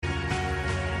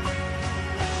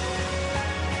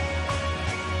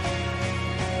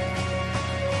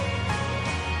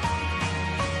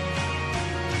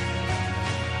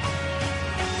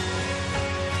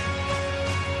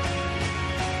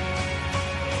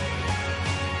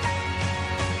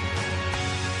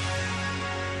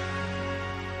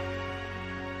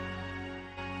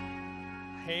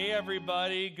Hey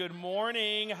everybody, good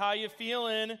morning. How you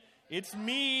feeling? It's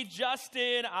me,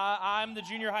 Justin. I'm the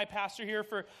junior high pastor here.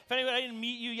 If anybody I didn't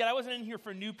meet you yet, I wasn't in here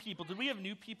for new people. Did we have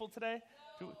new people today?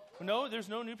 No, there's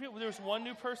no new people. There's one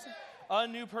new person. A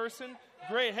new person.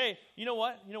 Great. Hey, you know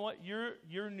what?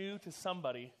 You're new to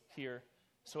somebody here,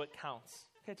 so it counts.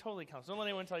 Okay, totally counts. Don't let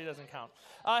anyone tell you it doesn't count.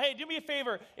 Hey, do me a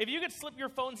favor. If you could slip your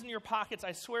phones in your pockets,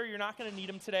 I swear you're not going to need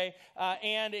them today.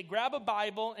 And grab a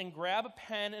Bible and grab a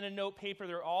pen and a note paper.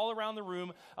 They're all around the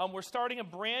room. We're starting a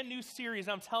brand new series.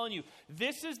 I'm telling you,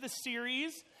 this is the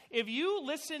series. If you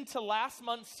listened to last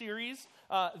month's series,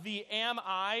 the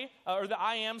I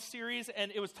Am series,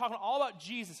 and it was talking all about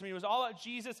Jesus. I mean, it was all about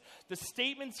Jesus, the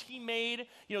statements he made.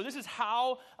 You know, this is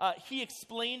how he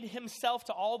explained himself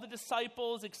to all the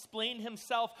disciples, explained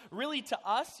himself really to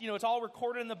us. You know, it's all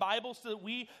recorded in the Bible so that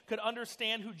we could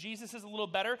understand who Jesus is a little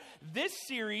better. This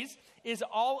series is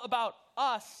all about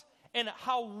us and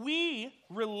how we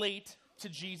relate to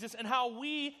Jesus and how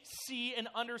we see and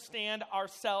understand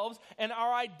ourselves and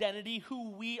our identity,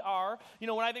 who we are. You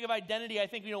know, when I think of identity, I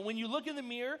think, when you look in the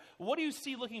mirror, what do you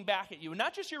see looking back at you? And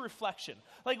not just your reflection.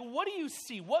 Like, what do you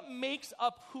see? What makes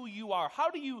up who you are? How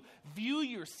do you view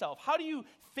yourself? How do you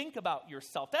think about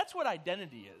yourself? That's what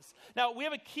identity is. Now, we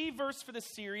have a key verse for this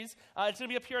series. It's going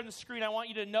to be up here on the screen. I want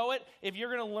you to know it. If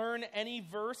you're going to learn any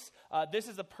verse, this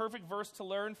is the perfect verse to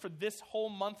learn for this whole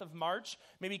month of March.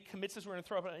 Maybe commits us. We're going to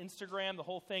throw up on Instagram, the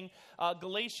whole thing.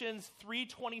 Galatians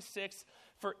 3:26,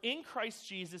 for in Christ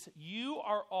Jesus, you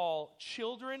are all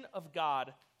children of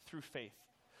God through faith.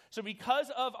 So because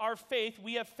of our faith,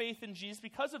 we have faith in Jesus.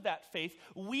 Because of that faith,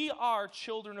 we are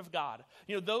children of God.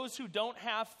 You know, those who don't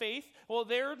have faith, well,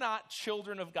 they're not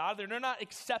children of God. They're not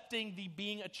accepting the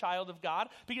being a child of God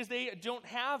because they don't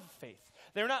have faith.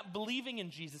 They're not believing in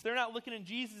Jesus. They're not looking at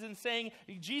Jesus and saying,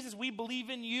 Jesus, we believe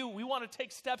in you. We want to take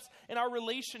steps in our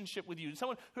relationship with you.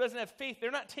 Someone who doesn't have faith,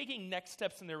 they're not taking next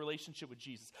steps in their relationship with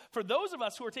Jesus. For those of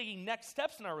us who are taking next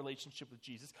steps in our relationship with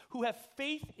Jesus, who have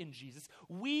faith in Jesus,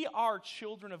 we are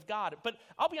children of God. But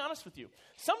I'll be honest with you.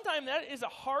 Sometimes that is a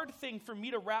hard thing for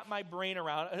me to wrap my brain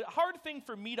around, a hard thing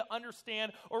for me to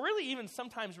understand, or really even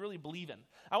sometimes really believe in.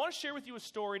 I want to share with you a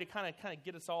story to kind of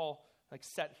get us all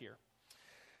set here.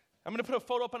 I'm going to put a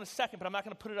photo up in a second, but I'm not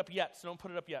going to put it up yet, so don't put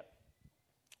it up yet.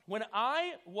 When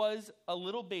I was a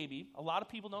little baby, a lot of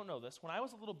people don't know this, when I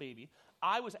was a little baby,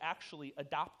 I was actually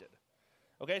adopted.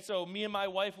 Okay, so me and my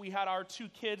wife, we had our 2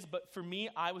 kids, but for me,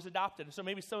 I was adopted. So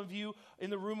maybe some of you in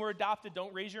the room were adopted.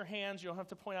 Don't raise your hands. You don't have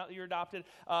to point out that you're adopted.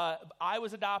 I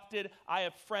was adopted. I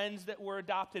have friends that were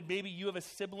adopted. Maybe you have a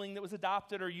sibling that was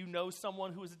adopted, or you know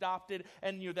someone who was adopted,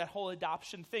 and that whole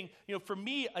adoption thing. For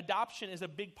me, adoption is a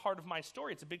big part of my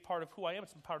story. It's a big part of who I am.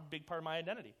 It's a big part of my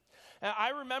identity. And I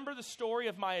remember the story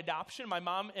of my adoption. My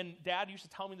mom and dad used to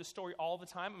tell me the story all the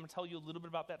time. I'm going to tell you a little bit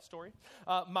about that story.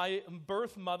 My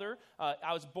birth mother,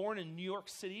 I was born in New York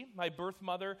City. My birth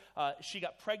mother, she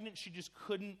got pregnant. She just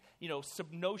couldn't,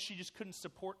 she just couldn't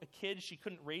support a kid. She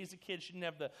couldn't raise a kid. She didn't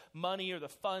have the money or the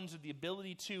funds or the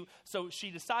ability to. So she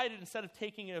decided, instead of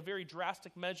taking a very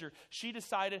drastic measure, she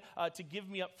decided to give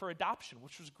me up for adoption,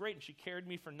 which was great. And she carried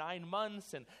me for 9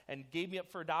 months and gave me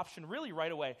up for adoption really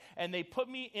right away. And they put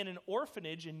me in an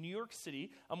orphanage in New York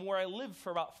City, where I lived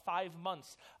for about 5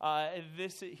 months.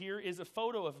 This here is a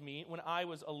photo of me when I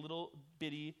was a little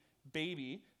bitty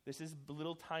baby. This is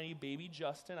little tiny baby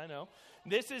Justin, I know.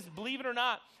 This is, believe it or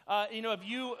not, if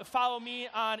you follow me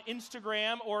on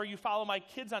Instagram or you follow my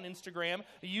kids on Instagram,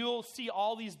 you'll see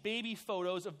all these baby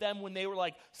photos of them when they were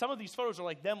some of these photos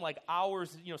are them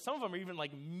hours, some of them are even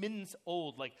minutes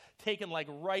old, taken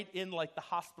right in the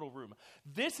hospital room.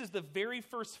 This is the very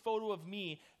first photo of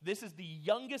me. This is the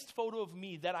youngest photo of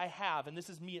me that I have, and this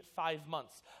is me at 5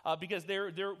 months, because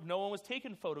no one was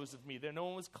taking photos of me. No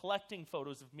one was collecting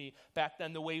photos of me back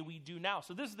then the way we do now.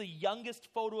 So this is the youngest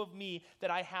photo of me that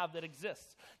I have that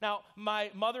exists. Now,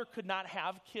 my mother could not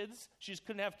have kids. She just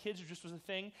couldn't have kids. It just was a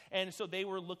thing. And so they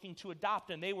were looking to adopt,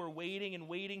 and they were waiting and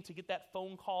waiting to get that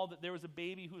phone call that there was a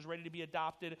baby who was ready to be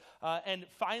adopted. And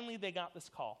finally, they got this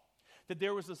call that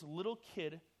there was this little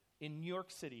kid in New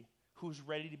York City who was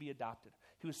ready to be adopted.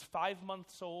 He was 5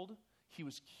 months old. He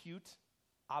was cute,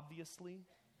 obviously,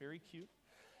 very cute.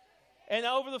 And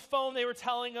over the phone, they were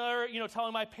telling her,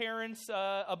 telling my parents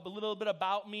a little bit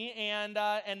about me and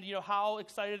how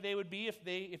excited they would be if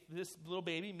this little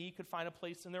baby, me, could find a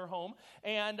place in their home.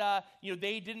 And,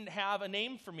 they didn't have a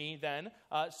name for me then,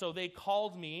 so they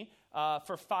called me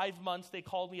for 5 months. They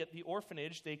called me at the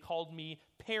orphanage. They called me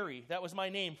Perry. That was my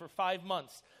name for 5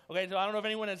 months. Okay, so I don't know if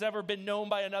anyone has ever been known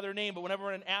by another name, but whenever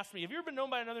anyone asked me, have you ever been known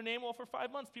by another name? Well, for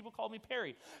 5 months, people called me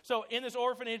Perry. So in this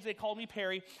orphanage, they called me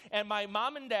Perry. And my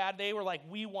mom and dad, they were like,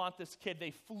 we want this kid.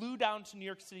 They flew down to New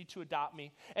York City to adopt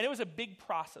me. And it was a big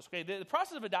process. Okay, the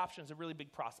process of adoption is a really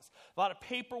big process. A lot of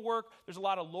paperwork. There's a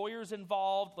lot of lawyers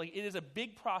involved. Like, it is a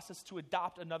big process to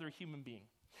adopt another human being.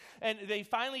 And they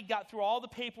finally got through all the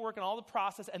paperwork and all the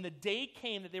process, and the day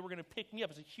came that they were going to pick me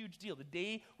up. It was a huge deal. The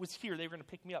day was here. They were going to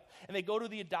pick me up. And they go to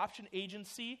the adoption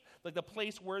agency, like the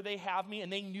place where they have me,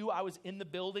 and they knew I was in the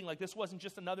building. Like, this wasn't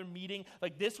just another meeting.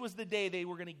 Like, this was the day they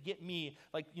were going to get me.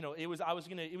 Like, you know, it was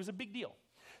a big deal.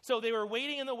 So they were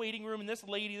waiting in the waiting room, and this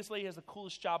lady has the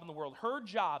coolest job in the world. Her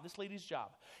job, this lady's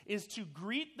job, is to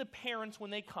greet the parents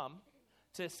when they come,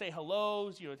 to say hello,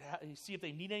 you know, to see if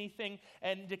they need anything,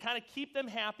 and to kind of keep them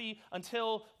happy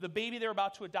until the baby they're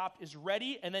about to adopt is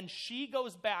ready, and then she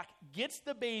goes back, gets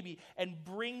the baby, and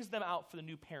brings them out for the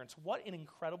new parents. What an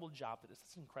incredible job that is.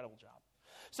 It's an incredible job.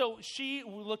 So she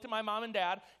looked at my mom and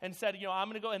dad and said, you know, I'm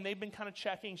going to go, and they've been kind of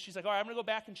checking. She's like, all right, I'm going to go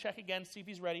back and check again, see if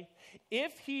he's ready.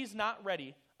 If he's not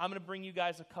ready, I'm going to bring you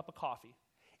guys a cup of coffee.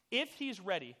 If he's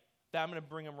ready, then I'm going to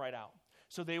bring him right out.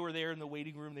 So they were there in the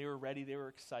waiting room. They were ready. They were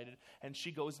excited. And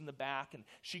she goes in the back, and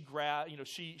she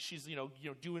she's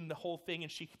doing the whole thing, and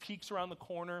she peeks around the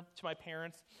corner to my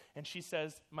parents, and she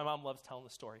says, my mom loves telling the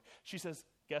story. She says,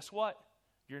 guess what?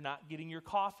 You're not getting your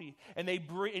coffee. And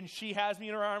she has me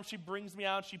in her arms. She brings me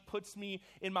out. She puts me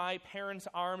in my parents'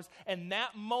 arms. And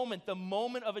that moment, the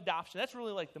moment of adoption, that's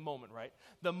really like the moment, right?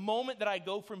 The moment that I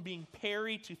go from being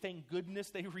Perry to, thank goodness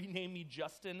they renamed me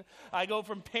Justin. I go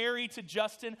from Perry to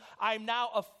Justin. I'm now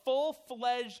a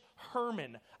full-fledged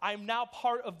Herman. I'm now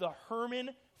part of the Herman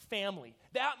family.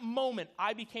 That moment,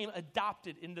 I became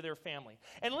adopted into their family.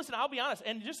 And listen, I'll be honest,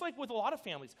 and just like with a lot of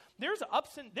families, there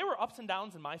were ups and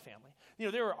downs in my family. You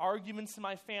know, there were arguments in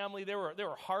my family. There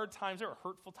were hard times. There were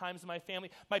hurtful times in my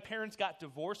family. My parents got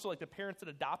divorced, so like the parents that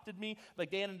adopted me, like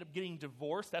they ended up getting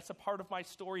divorced. That's a part of my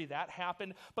story. That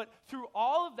happened. But through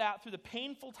all of that, through the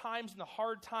painful times and the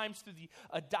hard times, through the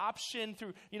adoption,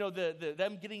 through, you know,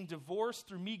 them getting divorced,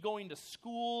 through me going to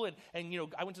school, and you know,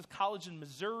 I went to college in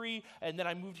Missouri, and then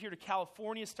I moved here to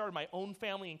California, started my own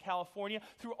family in California.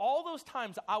 Through all those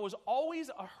times, I was always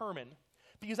a Herman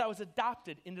because I was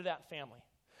adopted into that family.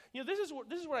 You know, this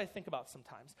is what I think about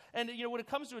sometimes. And, you know, when it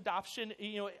comes to adoption,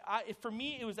 you know, for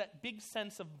me, it was that big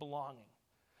sense of belonging.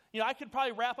 You know, I could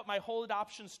probably wrap up my whole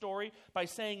adoption story by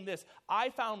saying this. I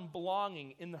found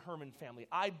belonging in the Herman family.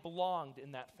 I belonged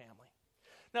in that family.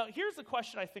 Now, here's the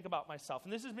question I think about myself,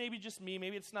 and this is maybe just me,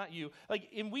 maybe it's not you. Like,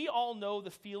 and we all know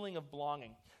the feeling of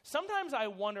belonging. Sometimes I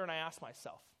wonder and I ask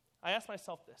myself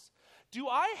this. Do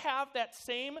I have that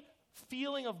same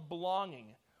feeling of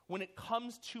belonging when it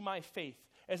comes to my faith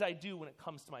as I do when it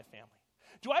comes to my family?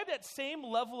 Do I have that same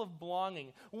level of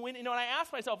belonging when, you know, and I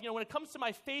ask myself, you know, when it comes to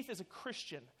my faith as a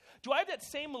Christian, do I have that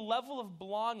same level of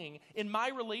belonging in my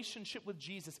relationship with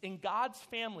Jesus, in God's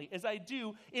family, as I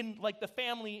do in, like, the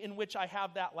family in which I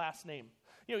have that last name?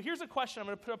 You know, here's a question I'm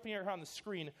going to put up here on the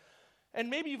screen, and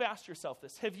maybe you've asked yourself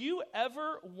this. Have you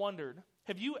ever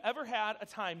had a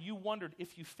time you wondered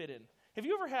if you fit in? Have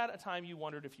you ever had a time you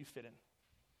wondered if you fit in?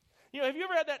 You know, have you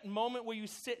ever had that moment where you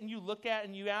sit and you look at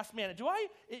and you ask, man, do I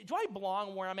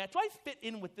belong where I'm at? Do I fit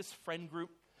in with this friend group?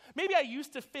 Maybe I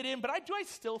used to fit in, but do I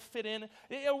still fit in?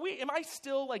 Am I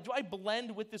still, like, do I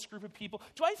blend with this group of people?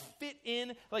 Do I fit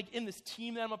in, like, in this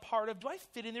team that I'm a part of? Do I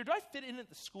fit in there? Do I fit in at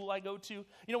the school I go to? You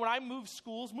know, when I moving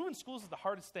schools is the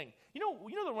hardest thing. You know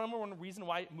the number one reason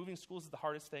why moving schools is the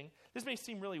hardest thing? This may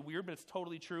seem really weird, but it's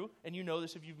totally true, and you know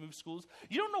this if you've moved schools.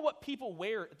 You don't know what people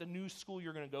wear at the new school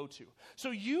you're going to go to.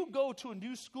 So you go to a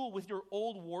new school with your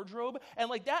old wardrobe, and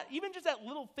like that, even just that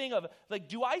little thing of, like,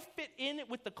 do I fit in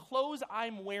with the clothes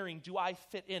I'm wearing? Do I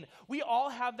fit in? We all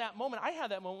have that moment. I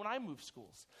had that moment when I moved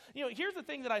schools. You know, here's the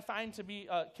thing that I find to be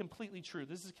completely true.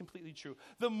 This is completely true.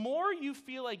 The more you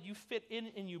feel like you fit in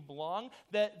and you belong,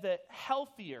 the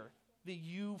healthier that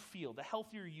you feel, the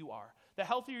healthier you are. The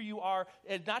healthier you are,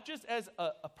 and not just as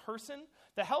a person,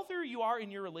 the healthier you are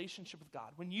in your relationship with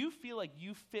God. When you feel like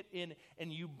you fit in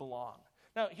and you belong.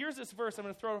 Now, here's this verse. I'm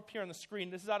going to throw it up here on the screen.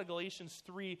 This is out of Galatians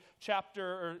 3,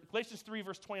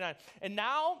 verse 29. And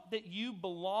now that you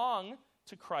belong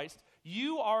to Christ,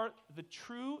 you are the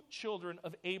true children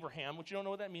of Abraham, which you don't know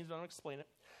what that means, but I'm going to explain it.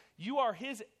 You are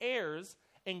his heirs,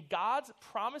 and God's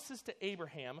promises to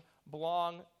Abraham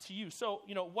belong to you. So,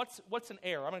 you know, what's an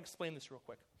heir? I'm going to explain this real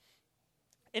quick.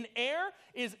 An heir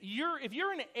is, if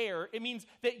you're an heir, it means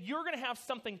that you're going to have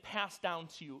something passed down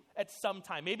to you at some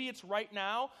time. Maybe it's right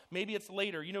now, maybe it's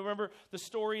later. Remember the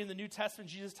story in the New Testament,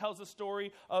 Jesus tells the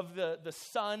story of the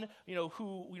son,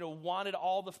 who, wanted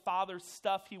all the father's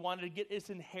stuff. He wanted to get his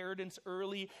inheritance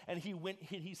early, and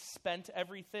he spent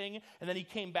everything. And then he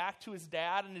came back to his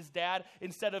dad, and his dad,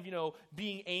 instead of,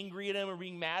 being angry at him or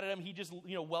being mad at him, he just,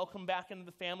 welcomed back into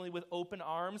the family with open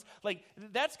arms. Like,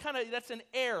 that's an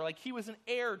heir. Like, he was an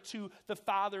heir to the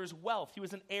father's wealth. He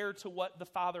was an heir to what the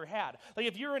father had. Like,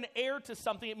 if you're an heir to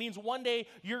something, it means one day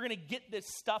you're going to get this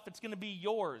stuff. It's going to be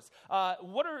yours.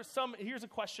 Here's a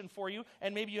question for you,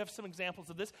 and maybe you have some examples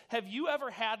of this. Have you ever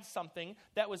had something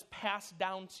that was passed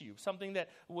down to you? Something that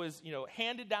was,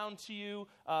 handed down to you,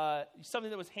 something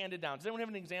that was handed down. Does anyone have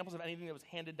any examples of anything that was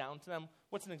handed down to them?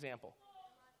 What's an example?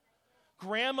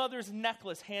 Grandmother's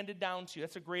necklace handed down to you.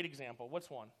 That's a great example. What's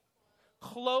one?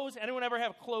 Clothes. Anyone ever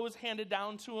have clothes handed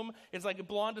down to them? It's like it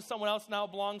belonged to someone else, now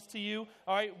it belongs to you.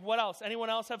 All right, what else? Anyone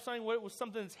else have something? What was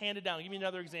something that's handed down? Give me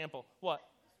another example. What?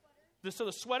 So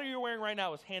the sweater you're wearing right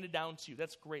now is handed down to you.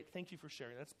 That's great. Thank you for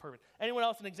sharing. That's perfect. Anyone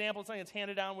else an example of something that's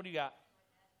handed down? What do you got?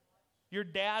 Your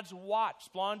dad's watch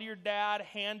belonged to your dad,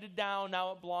 handed down,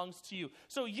 now it belongs to you.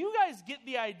 So you guys get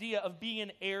the idea of being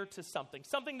an heir to something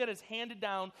that is handed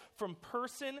down from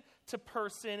person to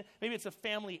person. Maybe it's a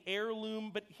family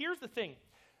heirloom, but here's the thing.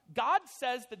 God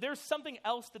says that there's something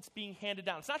else that's being handed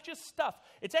down. It's not just stuff,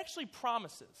 it's actually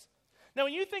promises. Now,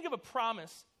 when you think of a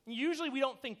promise, usually we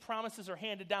don't think promises are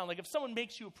handed down. Like if someone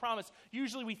makes you a promise,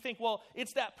 usually we think, well,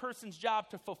 it's that person's job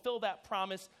to fulfill that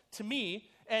promise to me.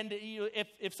 And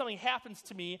if something happens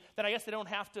to me, then I guess they don't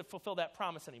have to fulfill that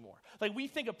promise anymore. Like we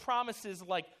think of promises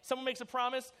like someone makes a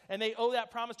promise and they owe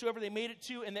that promise to whoever they made it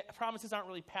to, and the promises aren't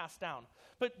really passed down.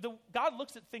 But God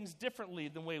looks at things differently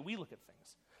than the way we look at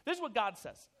things. This is what God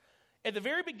says. At the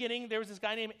very beginning, there was this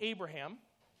guy named Abraham.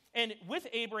 And with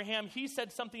Abraham, he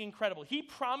said something incredible. He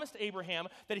promised Abraham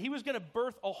that he was going to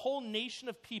birth a whole nation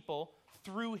of people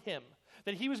through him.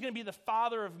 That he was going to be the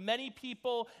father of many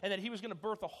people, and that he was going to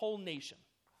birth a whole nation.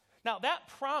 Now, that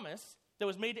promise that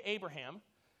was made to Abraham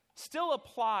still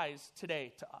applies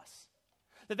today to us.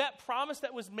 That promise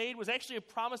that was made was actually a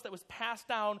promise that was passed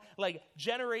down like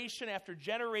generation after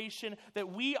generation,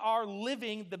 that we are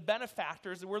living the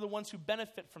benefactors, that we're the ones who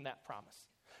benefit from that promise.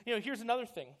 Here's another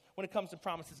thing when it comes to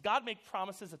promises. God makes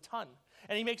promises a ton,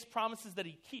 and he makes promises that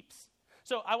he keeps.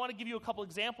 So I want to give you a couple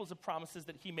examples of promises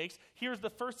that he makes. Here's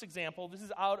the first example. This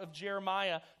is out of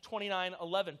Jeremiah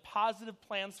 29:11, positive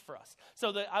plans for us.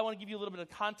 So I want to give you a little bit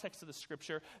of context of the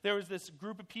scripture. There was this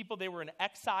group of people, they were in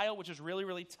exile, which is really,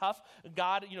 really tough.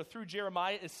 God, through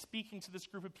Jeremiah is speaking to this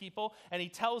group of people, and he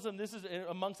tells them, this is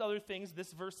amongst other things,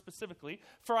 this verse specifically,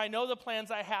 for I know the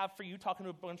plans I have for you, talking to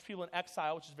a bunch of people in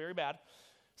exile, which is very bad.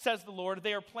 Says the Lord,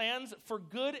 they are plans for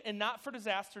good and not for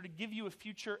disaster, to give you a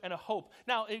future and a hope.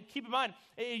 Now, keep in mind,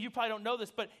 you probably don't know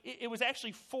this, but it was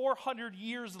actually 400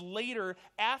 years later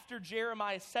after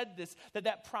Jeremiah said this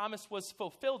that promise was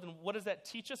fulfilled. And what does that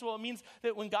teach us? Well, it means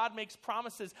that when God makes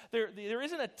promises, there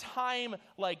isn't a time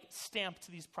stamp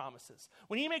to these promises.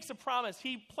 When he makes a promise,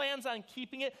 he plans on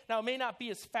keeping it. Now, it may not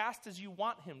be as fast as you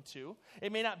want him to.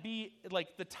 It may not be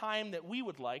like the time that we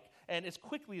would like and as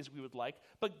quickly as we would like,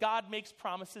 but God makes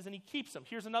promises and he keeps them.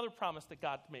 Here's another promise that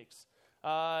God makes.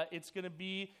 It's going to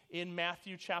be in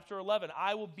Matthew chapter 11.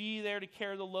 I will be there to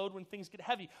carry the load when things get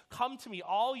heavy. Come to me,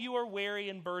 all you are weary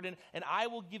and burdened, and I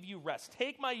will give you rest.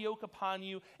 Take my yoke upon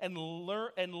you and learn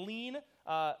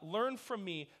from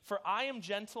me, for I am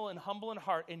gentle and humble in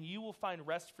heart, and you will find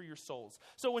rest for your souls.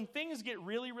 So when things get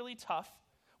really, really tough,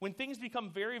 when things become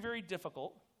very, very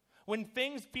difficult, when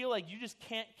things feel like you just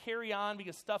can't carry on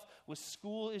because stuff with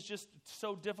school is just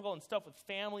so difficult and stuff with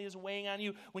family is weighing on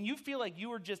you, when you feel like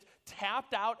you are just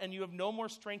tapped out and you have no more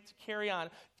strength to carry on,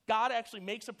 God actually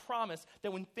makes a promise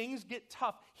that when things get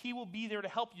tough, he will be there to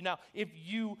help you. Now, if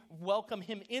you welcome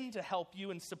him in to help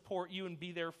you and support you and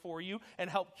be there for you and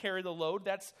help carry the load,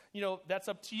 that's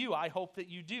up to you. I hope that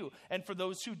you do. And for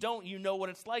those who don't, you know what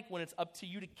it's like when it's up to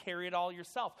you to carry it all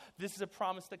yourself. This is a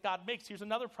promise that God makes. Here's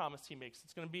another promise he makes.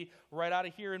 It's going to be right out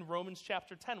of here in Romans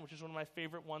chapter 10, which is one of my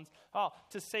favorite ones.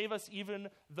 To save us even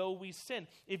though we sin.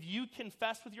 If you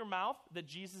confess with your mouth that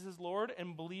Jesus is Lord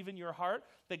and believe in your heart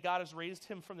that God has raised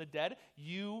him from the dead,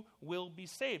 you will be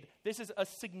saved. This is a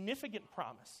significant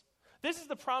promise. This is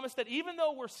the promise that even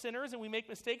though we're sinners and we make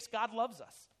mistakes, God loves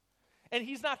us. And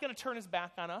he's not going to turn his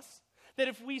back on us. That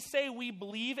if we say we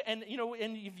believe, and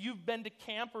if you've been to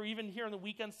camp or even here on the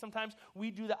weekends, sometimes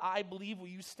we do the I believe, where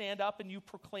you stand up and you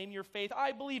proclaim your faith.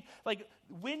 I believe. Like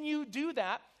when you do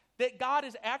that, that God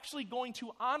is actually going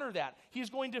to honor that. He is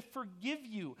going to forgive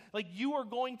you. Like, you are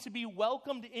going to be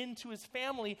welcomed into his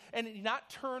family and not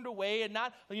turned away and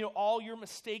not, all your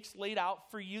mistakes laid out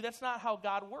for you. That's not how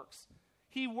God works.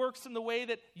 He works in the way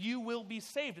that you will be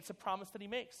saved. It's a promise that he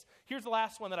makes. Here's the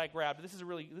last one that I grabbed. This is a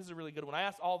really good one. I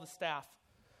asked all the staff,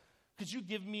 could you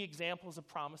give me examples of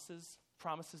promises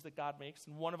that God makes?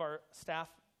 And one of our staff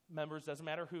members, doesn't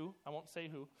matter who, I won't say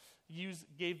who,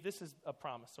 gave this as a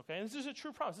promise, okay? And this is a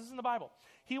true promise. This is in the Bible.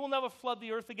 He will never flood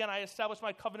the earth again. I establish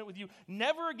my covenant with you.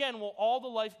 Never again will all the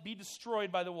life be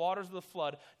destroyed by the waters of the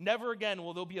flood. Never again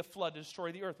will there be a flood to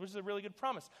destroy the earth, which is a really good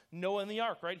promise. Noah and the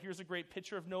ark, right? Here's a great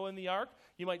picture of Noah and the ark.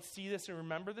 You might see this and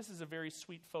remember this is a very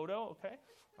sweet photo, okay?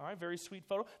 All right, very sweet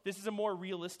photo. This is a more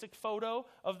realistic photo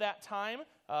of that time.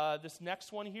 This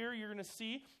next one here, you're going to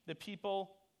see the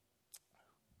people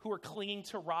who are clinging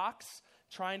to rocks,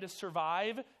 trying to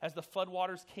survive as the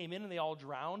floodwaters came in and they all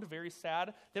drowned. Very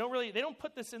sad. They don't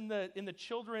put this in the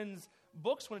children's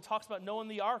books when it talks about Noah and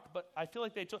the ark, but I feel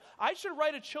like I should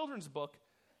write a children's book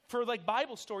for like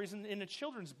Bible stories in a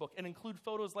children's book and include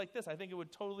photos like this. I think it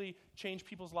would totally change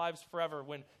people's lives forever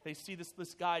when they see this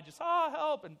guy just,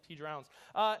 help, and he drowns.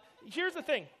 Here's the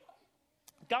thing.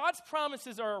 God's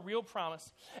promises are a real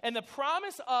promise, and the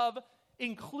promise of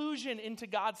inclusion into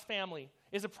God's family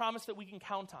is a promise that we can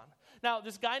count on. Now,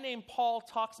 this guy named Paul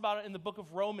talks about it in the book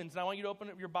of Romans, and I want you to open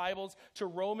up your Bibles to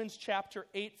Romans chapter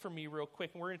 8 for me real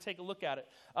quick, and we're going to take a look at it.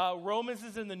 Romans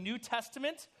is in the New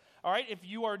Testament. All right, if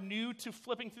you are new to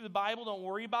flipping through the Bible, don't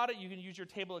worry about it. You can use your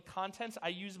table of contents. I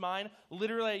use mine.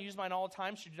 Literally, I use mine all the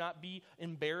time, so do not be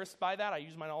embarrassed by that. I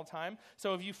use mine all the time.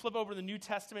 So if you flip over the New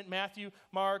Testament, Matthew,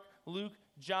 Mark, Luke,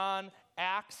 John,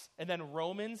 Acts, and then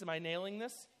Romans. Am I nailing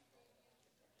this?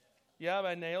 Yeah,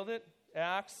 I nailed it.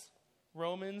 Acts,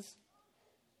 Romans,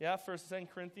 1st and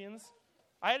 2nd Corinthians.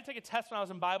 I had to take a test when I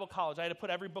was in Bible college. I had to put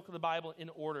every book of the Bible in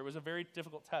order. It was a very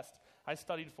difficult test. I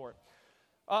studied for it.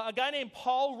 A guy named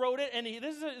Paul wrote it, and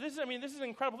this is an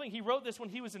incredible thing. He wrote this when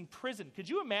he was in prison. Could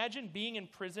you imagine being in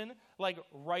prison, like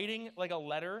writing like a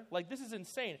letter? Like, this is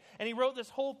insane. And he wrote this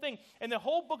whole thing, and the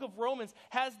whole book of Romans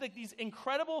has these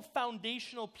incredible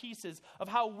foundational pieces of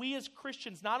how we as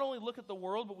Christians not only look at the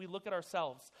world, but we look at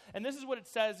ourselves. And this is what it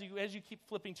says as you keep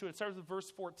flipping to it. It starts with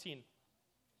verse 14.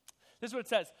 This is what it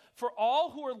says. For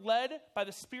all who are led by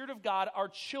the Spirit of God are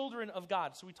children of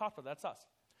God. So we talked about that. That's us.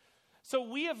 So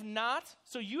you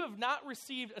have not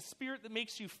received a spirit that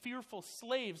makes you fearful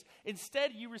slaves.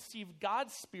 Instead, you received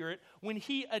God's Spirit when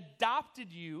he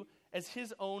adopted you as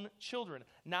his own children.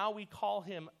 Now we call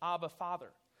him Abba,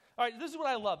 Father. All right, this is what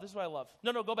I love.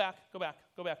 No, go back,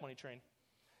 Money Train.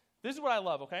 This is what I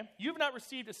love, okay? You have not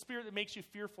received a spirit that makes you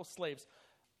fearful slaves.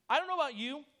 I don't know about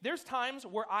you. There's times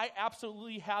where I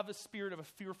absolutely have the spirit of a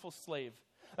fearful slave.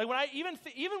 Like when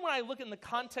even when I look in the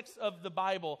context of the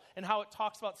Bible and how it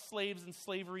talks about slaves and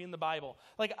slavery in the Bible,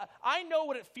 like I know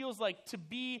what it feels like to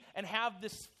be and have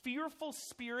this fearful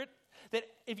spirit that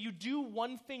if you do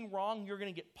one thing wrong, you're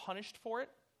going to get punished for it.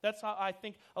 That's how I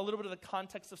think a little bit of the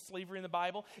context of slavery in the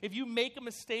Bible. If you make a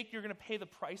mistake, you're going to pay the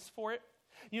price for it.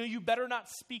 You better not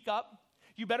speak up.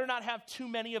 You better not have too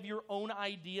many of your own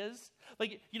ideas.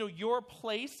 Like, your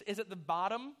place is at the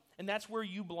bottom, and that's where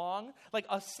you belong. Like,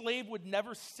 a slave would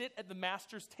never sit at the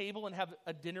master's table and have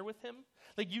a dinner with him.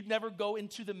 Like, you'd never go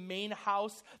into the main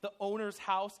house, the owner's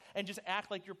house, and just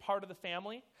act like you're part of the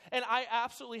family. And I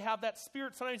absolutely have that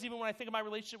spirit sometimes even when I think of my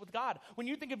relationship with God. When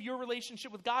you think of your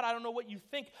relationship with God, I don't know what you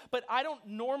think, but I don't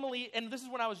normally, and this is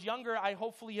when I was younger, I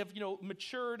hopefully have,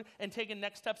 matured and taken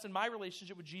next steps in my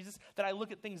relationship with Jesus, that I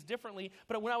look at things differently.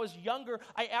 But when I was younger,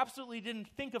 I absolutely didn't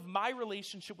think of my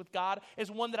relationship with God as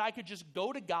one that I could just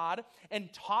go to God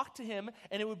and talk to him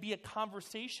and it would be a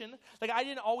conversation. Like, I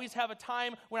didn't always have a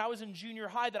time when I was in junior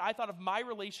high that I thought of my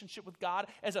relationship with God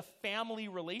as a family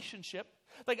relationship.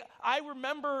 Like, I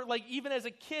remember, like, even as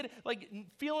a kid, like,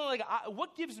 feeling like,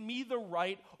 what gives me the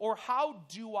right, or how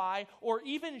do I, or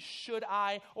even should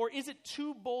I, or is it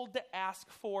too bold to ask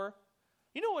for?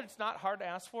 You know what it's not hard to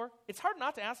ask for? It's hard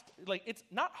not to ask, like, it's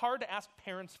not hard to ask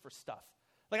parents for stuff.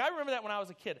 Like, I remember that when I was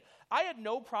a kid. I had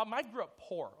no problem. I grew up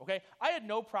poor, okay? I had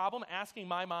no problem asking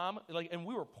my mom, and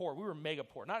we were poor. We were mega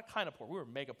poor. Not kind of poor. We were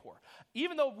mega poor.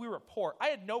 Even though we were poor, I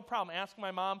had no problem asking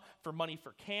my mom for money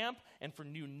for camp and for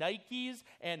new Nikes.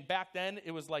 And back then,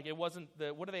 it was like, it wasn't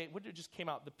what just came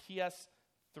out? The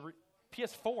PS3.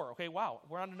 PS4. Okay, wow,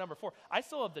 we're on to number 4. I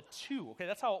still have the 2. Okay,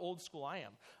 that's how old school I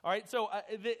am. All right, so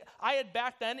I had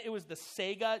back then, it was the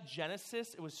Sega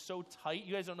Genesis. It was so tight.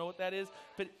 You guys don't know what that is,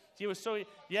 but it was so,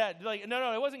 yeah, like,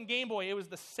 no, it wasn't Game Boy. It was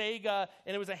the Sega,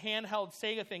 and it was a handheld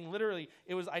Sega thing. Literally,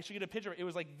 it was, I should get a picture. It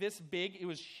was like this big. It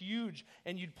was huge,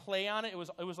 and you'd play on it. It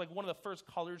was like one of the first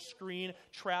color screen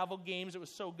travel games. It was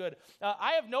so good.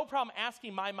 I have no problem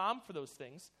asking my mom for those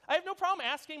things. I have no problem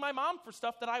asking my mom for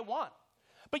stuff that I want.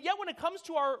 But yet when it comes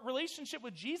to our relationship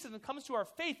with Jesus and it comes to our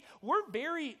faith, we're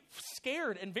very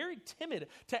scared and very timid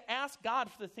to ask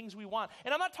God for the things we want.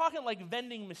 And I'm not talking like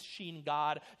vending machine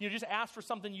God, just ask for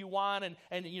something you want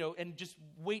and just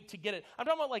wait to get it. I'm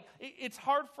talking about like it's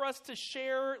hard for us to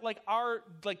share like our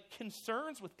like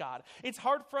concerns with God. It's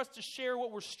hard for us to share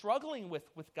what we're struggling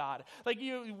with God. Like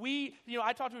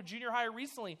I talked to a junior high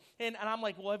recently and I'm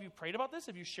like, well, have you prayed about this?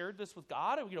 Have you shared this with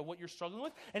God? What you're struggling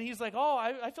with? And he's like, oh,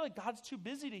 I feel like God's too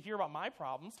busy to hear about my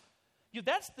problems.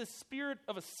 That's the spirit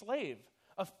of a slave,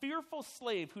 a fearful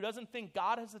slave who doesn't think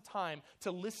God has the time to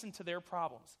listen to their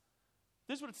problems.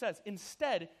 This is what it says.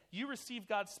 Instead, you received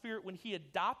God's Spirit when he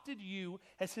adopted you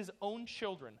as his own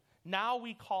children. Now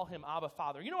we call him Abba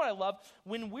Father. You know what I love?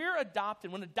 When we're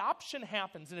adopted, when adoption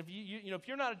happens, and if if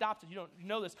you're not adopted, you don't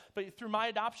know this, but through my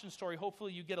adoption story,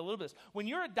 hopefully you get a little bit of this. When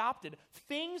you're adopted,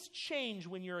 things change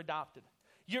when you're adopted.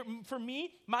 For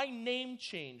me, my name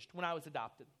changed when I was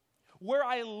adopted. Where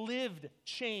I lived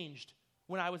changed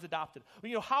when I was adopted.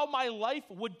 How my life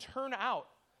would turn out.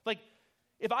 Like,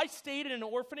 if I stayed in an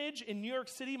orphanage in New York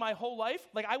City my whole life,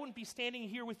 like, I wouldn't be standing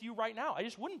here with you right now. I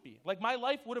just wouldn't be. Like, my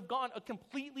life would have gone a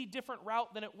completely different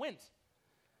route than it went.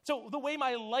 So the way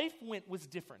my life went was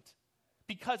different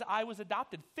because I was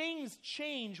adopted. Things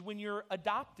change when you're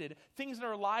adopted. Things in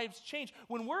our lives change.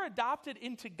 When we're adopted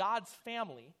into God's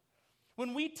family,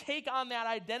 when we take on that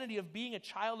identity of being a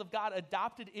child of God,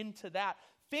 adopted into that,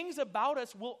 things about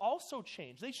us will also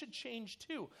change. They should change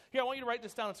too. Here, I want you to write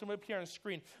this down. It's going to be up here on the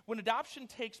screen. When adoption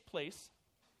takes place,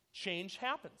 change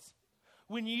happens.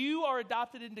 When you are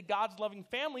adopted into God's loving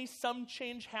family, some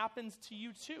change happens to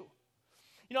you too.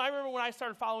 I remember when I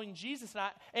started following Jesus,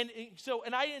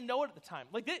 and I didn't know it at the time.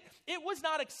 Like it was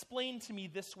not explained to me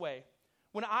this way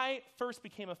when I first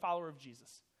became a follower of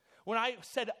Jesus. When I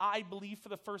said I believe for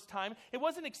the first time, it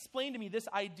wasn't explained to me this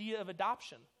idea of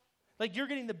adoption. Like you're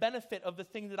getting the benefit of the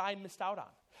thing that I missed out on.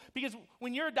 Because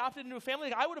when you're adopted into a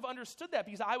family, like I would have understood that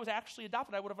because I was actually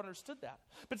adopted. I would have understood that.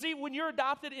 But see, when you're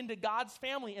adopted into God's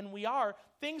family, and we are,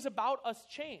 things about us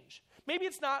change. Maybe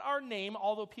it's not our name,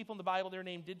 although people in the Bible, their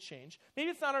name did change. Maybe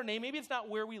it's not our name. Maybe it's not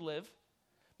where we live.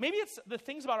 Maybe it's the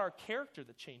things about our character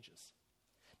that changes.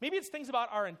 Maybe it's things about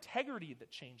our integrity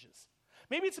that changes.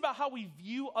 Maybe it's about how we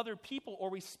view other people or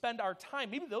we spend our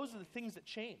time. Maybe those are the things that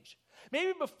change.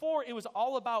 Maybe before it was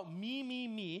all about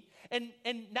me, and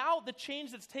now the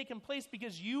change that's taken place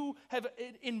because you have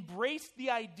embraced the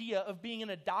idea of being an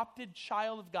adopted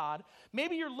child of God,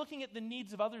 maybe you're looking at the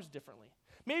needs of others differently.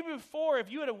 Maybe before,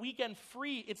 if you had a weekend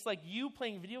free, it's like you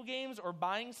playing video games or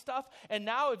buying stuff. And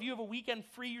now if you have a weekend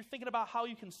free, you're thinking about how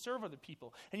you can serve other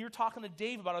people. And you're talking to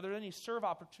Dave about, are there any serve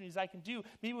opportunities I can do?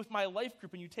 Maybe with my life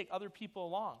group, and you take other people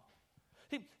along.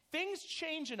 See, things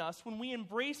change in us when we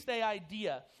embrace the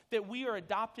idea that we are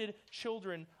adopted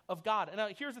children of God. And now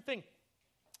here's the thing.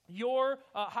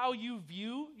 How you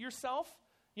view yourself,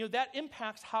 that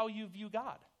impacts how you view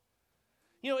God.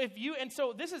 And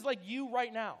so this is like you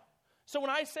right now. So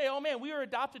when I say, oh man, we are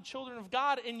adopted children of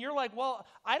God, and you're like, well,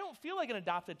 I don't feel like an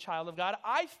adopted child of God.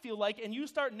 I feel like, and you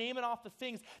start naming off the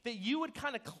things that you would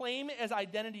kind of claim as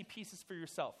identity pieces for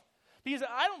yourself. Because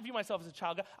I don't view myself as a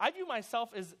child of God. I view myself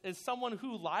as someone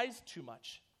who lies too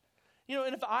much.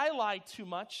 And if I lie too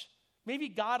much, maybe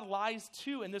God lies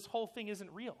too, and this whole thing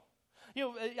isn't real.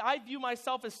 I view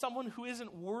myself as someone who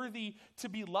isn't worthy to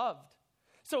be loved.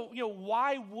 So,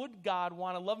 why would God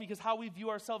want to love me? Because how we view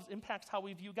ourselves impacts how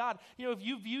we view God. If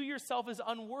you view yourself as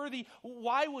unworthy,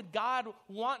 why would God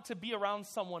want to be around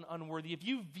someone unworthy? If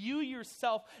you view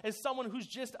yourself as someone who's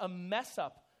just a mess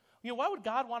up, why would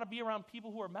God want to be around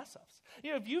people who are mess ups?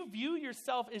 If you view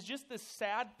yourself as just this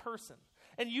sad person,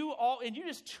 and you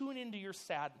just tune into your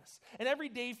sadness, and every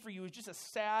day for you is just a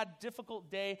sad, difficult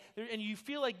day, and you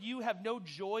feel like you have no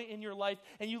joy in your life,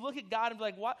 and you look at God and be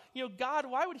like, "What? God,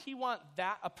 why would He want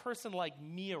a person like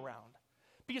me around?"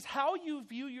 Because how you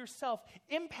view yourself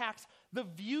impacts the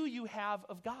view you have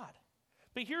of God.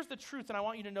 But here's the truth, and I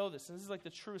want you to know this, and this is like the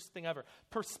truest thing ever.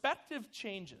 Perspective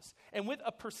changes, and with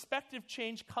a perspective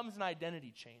change comes an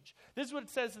identity change. This is what it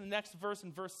says in the next verse,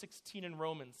 in verse 16 in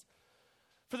Romans.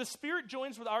 For the Spirit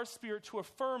joins with our spirit to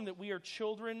affirm that we are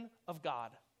children of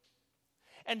God.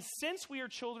 And since we are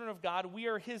children of God, we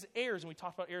are his heirs. And we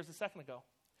talked about heirs a second ago.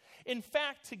 In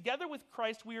fact, together with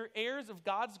Christ, we are heirs of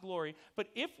God's glory. But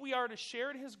if we are to share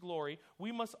in his glory,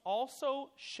 we must also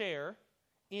share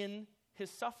in his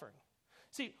suffering.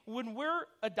 See, when we're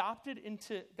adopted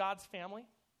into God's family,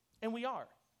 and we are,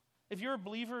 if you're a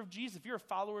believer of Jesus, if you're a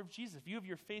follower of Jesus, if you have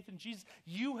your faith in Jesus,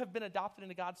 you have been adopted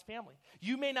into God's family.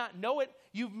 You may not know it,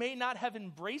 you may not have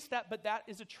embraced that, but that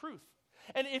is a truth.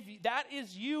 And if that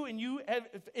is you and you have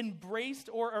embraced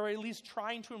or at least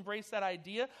trying to embrace that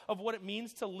idea of what it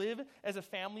means to live as a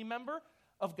family member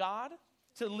of God,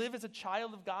 to live as a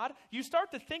child of God, you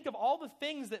start to think of all the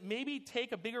things that maybe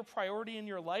take a bigger priority in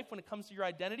your life when it comes to your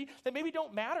identity that maybe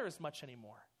don't matter as much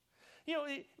anymore. You know,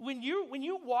 when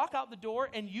you walk out the door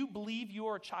and you believe you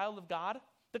are a child of God,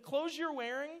 the clothes you're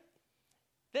wearing,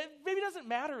 that maybe doesn't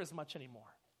matter as much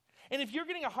anymore. And if you're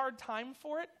getting a hard time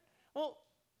for it, well,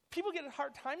 people get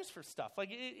hard times for stuff. Like,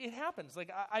 it happens.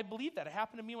 Like, I believe that. It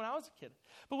happened to me when I was a kid.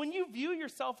 But when you view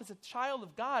yourself as a child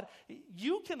of God,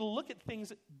 you can look at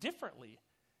things differently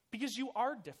because you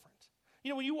are different. You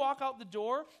know, when you walk out the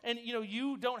door and, you know,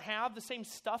 you don't have the same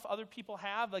stuff other people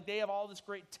have, like they have all this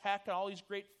great tech and all these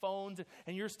great phones,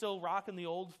 and you're still rocking the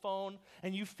old phone,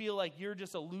 and you feel like you're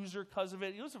just a loser because of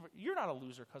it. You're not a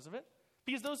loser because of it,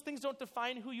 because those things don't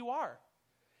define who you are.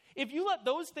 If you let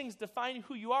those things define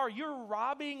who you are, you're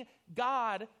robbing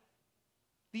God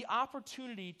the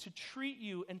opportunity to treat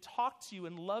you and talk to you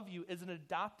and love you as an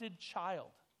adopted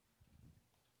child.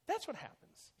 That's what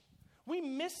happens. We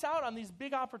miss out on these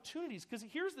big opportunities because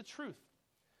here's the truth.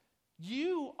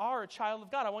 You are a child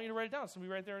of God. I want you to write it down. It's going to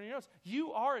be right there in your notes.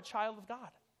 You are a child of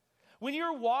God. When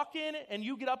you're walking and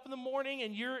you get up in the morning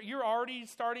and you're already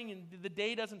starting and the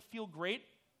day doesn't feel great,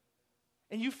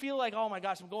 and you feel like, oh my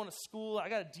gosh, I'm going to school, I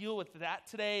got to deal with that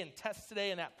today and tests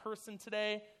today and that person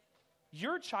today,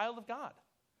 you're a child of God.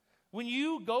 When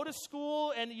you go to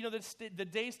school and you know the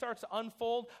day starts to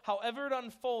unfold, however it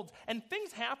unfolds, and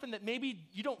things happen that maybe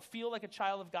you don't feel like a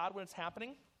child of God when it's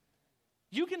happening,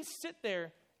 you can sit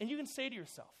there and you can say to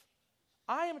yourself,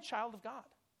 I am a child of God.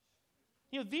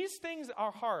 You know, these things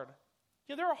are hard.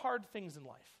 You know, there are hard things in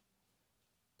life.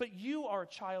 But you are a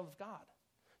child of God.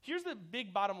 Here's the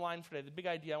big bottom line for today, the big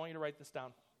idea. I want you to write this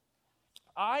down.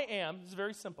 This is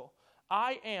very simple.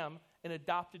 I am an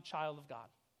adopted child of God.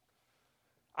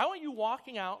 I want you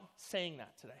walking out saying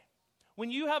that today. When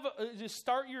you have to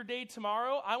start your day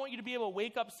tomorrow, I want you to be able to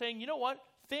wake up saying, you know what?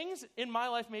 Things in my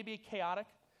life may be chaotic.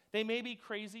 They may be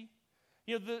crazy.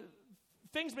 You know, the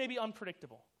things may be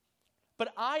unpredictable.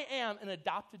 But I am an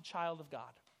adopted child of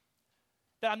God.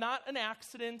 That I'm not an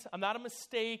accident, I'm not a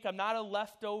mistake, I'm not a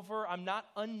leftover, I'm not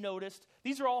unnoticed.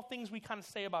 These are all things we kind of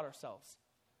say about ourselves.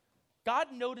 God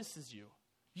notices you.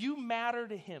 You matter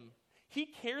to him. He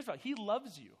cares about you. He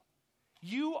loves you.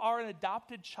 You are an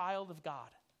adopted child of God.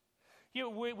 You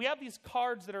know, we have these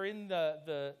cards that are in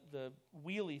the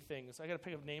wheelie things. I got to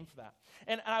pick a name for that.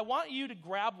 And I want you to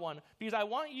grab one because I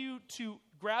want you to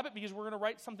grab it because we're going to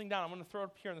write something down. I'm going to throw it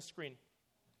up here on the screen.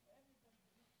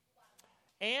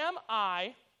 Am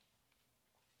I, ?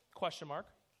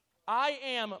 I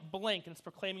am blank, and it's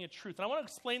proclaiming a truth. And I want to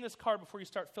explain this card before you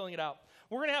start filling it out.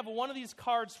 We're going to have one of these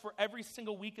cards for every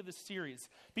single week of this series.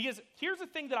 Because here's the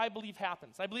thing that I believe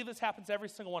happens. I believe this happens to every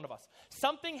single one of us.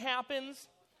 Something happens,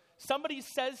 somebody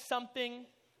says something,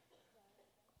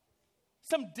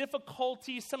 some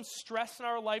difficulty, some stress in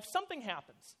our life, something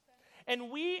happens.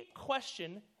 And we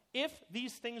question if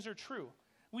these things are true.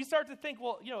 We start to think,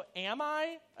 well, you know, am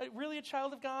I really a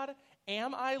child of God?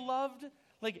 Am I loved?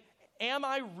 Like, am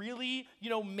I really, you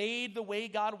know, made the way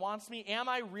God wants me? Am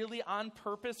I really on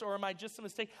purpose, or am I just a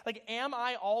mistake? Like, am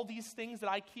I all these things that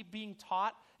I keep being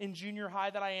taught in junior high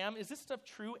that I am? Is this stuff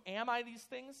true? Am I these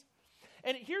things?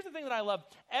 And here's the thing that I love.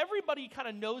 Everybody kind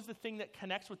of knows the thing that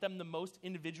connects with them the most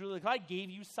individually. Like, if I gave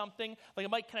you something, like it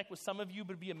might connect with some of you,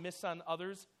 but it'd be a miss on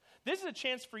others. This is a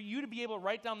chance for you to be able to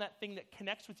write down that thing that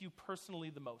connects with you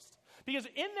personally the most. Because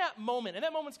in that moment, and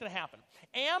that moment's going to happen,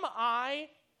 am I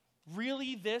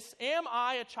really this? Am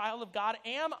I a child of God?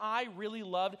 Am I really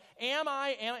loved?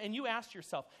 And you ask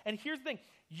yourself. And here's the thing.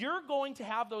 You're going to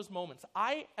have those moments.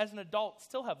 I, as an adult,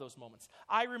 still have those moments.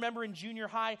 I remember in junior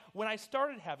high when I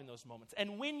started having those moments.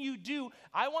 And when you do,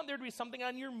 I want there to be something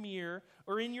on your mirror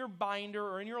or in your binder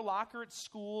or in your locker at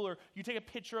school, or you take a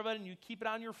picture of it and you keep it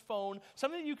on your phone,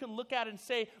 something that you can look at and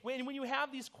say, when you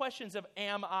have these questions of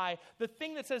am I, the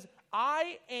thing that says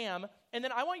I am, and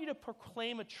then I want you to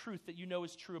proclaim a truth that you know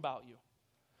is true about you.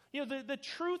 You know, the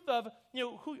truth of, you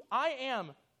know, who I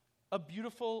am. A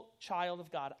beautiful child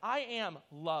of God. I am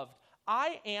loved.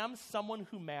 I am someone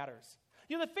who matters.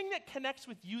 You know, the thing that connects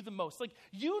with you the most, like,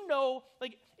 you know,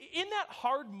 like, in that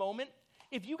hard moment,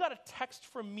 if you got a text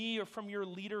from me or from your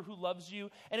leader who loves you,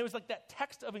 and it was like that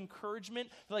text of encouragement,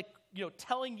 like,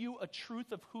 telling you a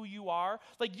truth of who you are,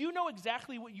 like you know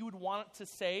exactly what you would want it to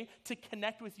say to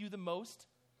connect with you the most,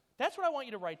 that's what I want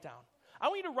you to write down. I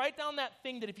want you to write down that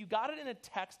thing that if you got it in a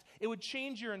text, it would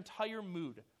change your entire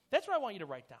mood. That's what I want you to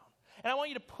write down. And I want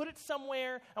you to put it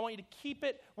somewhere. I want you to keep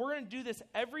it. We're going to do this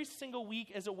every single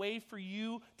week as a way for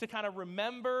you to kind of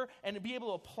remember and to be able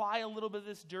to apply a little bit of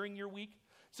this during your week.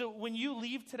 So when you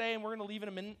leave today, and we're going to leave in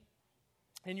a minute,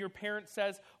 and your parent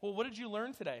says, well, what did you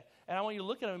learn today? And I want you to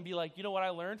look at them and be like, you know what I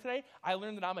learned today? I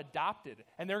learned that I'm adopted.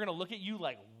 And they're going to look at you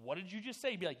like, what did you just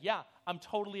say? You'd be like, yeah, I'm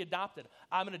totally adopted.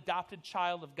 I'm an adopted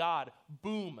child of God.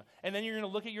 Boom. And then you're going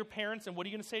to look at your parents, and what are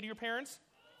you going to say to your parents?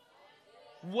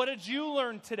 What did you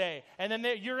learn today? And then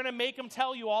you're going to make them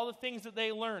tell you all the things that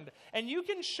they learned. And you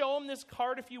can show them this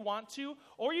card if you want to,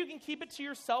 or you can keep it to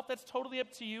yourself. That's totally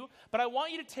up to you. But I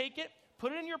want you to take it,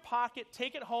 put it in your pocket,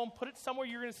 take it home, put it somewhere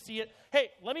you're going to see it. Hey,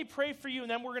 let me pray for you, and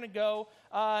then we're going to go.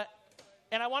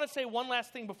 And I want to say one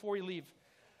last thing before we leave.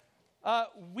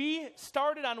 We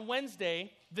started on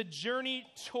Wednesday the journey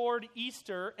toward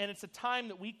Easter, and it's a time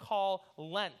that we call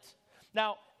Lent.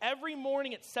 Now, every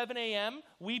morning at 7 a.m.,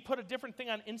 we put a different thing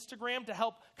on Instagram to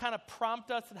help kind of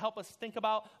prompt us and help us think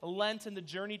about Lent and the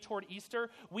journey toward Easter.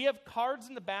 We have cards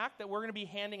in the back that we're going to be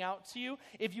handing out to you.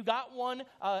 If you got one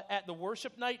at the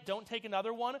worship night, don't take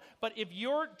another one. But if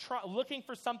you're looking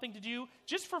for something to do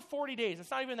just for 40 days,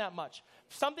 it's not even that much,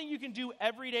 something you can do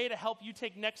every day to help you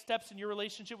take next steps in your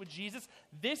relationship with Jesus,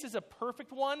 this is a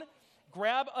perfect one.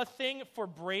 Grab a thing for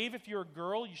Brave. If you're a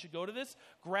girl, you should go to this.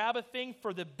 Grab a thing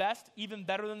for the best, even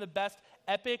better than the best,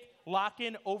 epic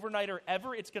lock-in overnighter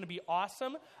ever. It's going to be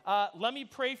awesome. Let me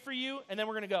pray for you, and then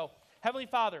we're going to go. Heavenly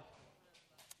Father,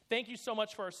 thank you so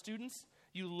much for our students.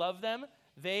 You love them.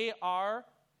 They are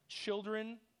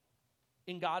children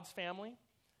in God's family.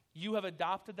 You have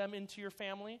adopted them into your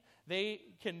family. They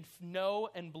can know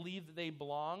and believe that they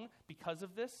belong because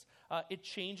of this. It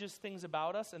changes things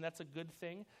about us, and that's a good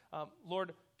thing.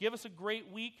 Lord, give us a great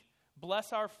week.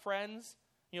 Bless our friends.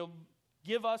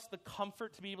 Give us the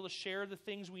comfort to be able to share the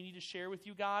things we need to share with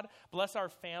you, God. Bless our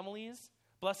families.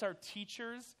 Bless our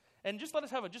teachers. And just let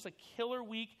us have just a killer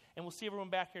week, and we'll see everyone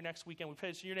back here next weekend. We pray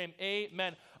this in your name.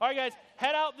 Amen. All right, guys,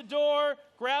 head out the door.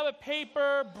 Grab a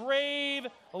paper, Brave,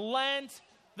 Lent.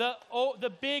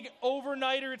 The big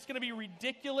overnighter, it's going to be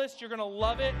ridiculous. You're going to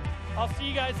love it. I'll see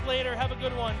you guys later. Have a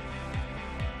good one.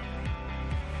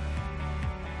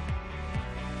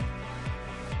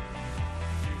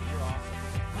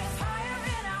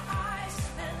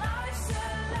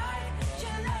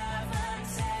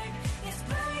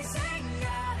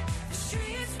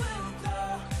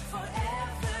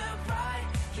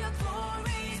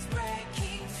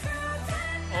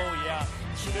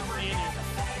 Good seeing you.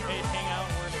 Hey, hang out.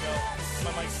 We're going to go.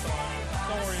 My mic's still on.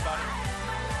 Don't worry about it.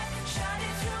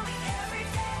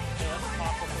 Hey, let's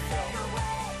talk before you go.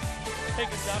 Hey,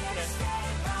 good job today.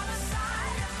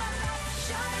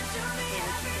 Hey,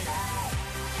 what you think?